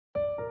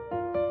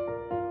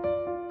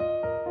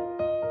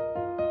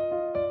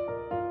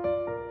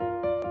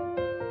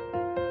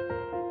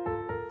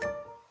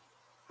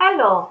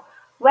Hello,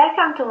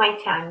 welcome to my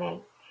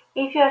channel.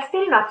 If you are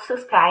still not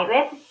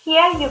subscribed,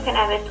 here you can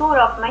have a tour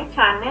of my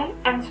channel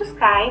and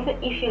subscribe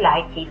if you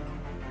like it.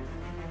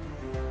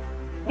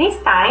 This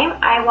time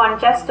I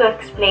want just to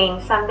explain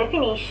some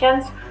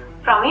definitions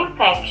from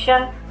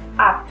infection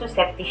up to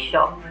septic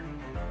shock.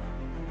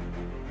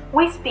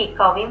 We speak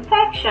of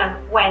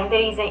infection when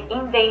there is an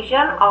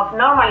invasion of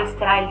normally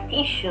sterile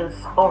tissues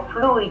or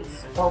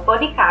fluids or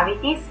body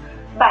cavities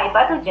by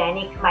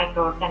pathogenic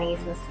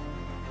microorganisms.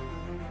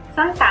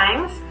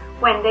 Sometimes,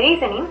 when there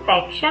is an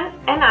infection,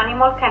 an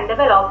animal can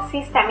develop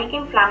systemic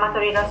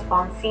inflammatory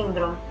response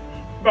syndrome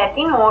that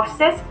in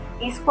horses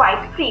is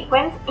quite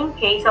frequent in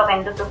case of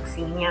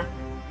endotoxemia.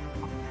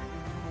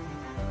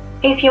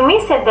 If you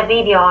missed the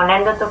video on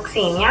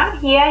endotoxemia,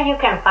 here you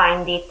can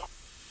find it.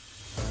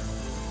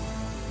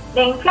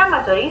 The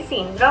inflammatory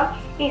syndrome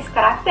is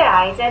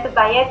characterized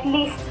by at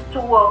least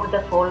two of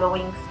the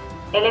following: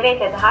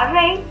 elevated heart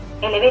rate,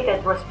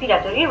 elevated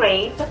respiratory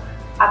rate,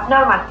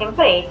 abnormal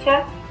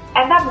temperature,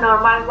 and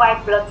abnormal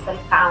white blood cell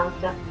count,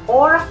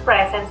 or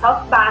presence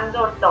of banned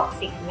or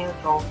toxic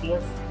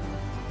neutrophils.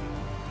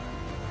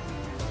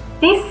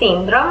 This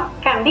syndrome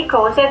can be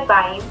caused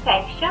by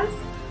infections,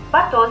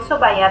 but also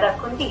by other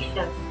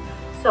conditions.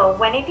 So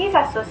when it is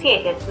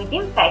associated with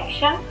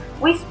infection,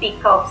 we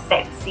speak of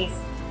sepsis.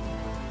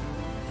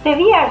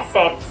 Severe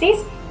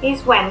sepsis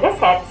is when the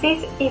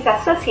sepsis is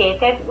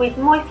associated with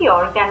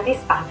multi-organ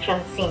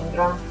dysfunction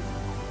syndrome.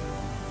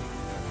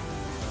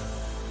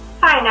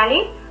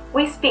 Finally,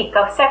 we speak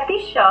of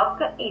septic shock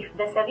if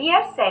the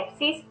severe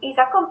sepsis is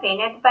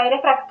accompanied by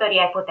refractory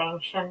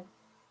hypotension.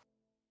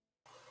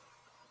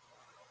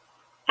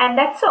 And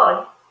that's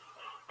all.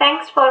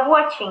 Thanks for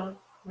watching.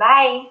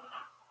 Bye!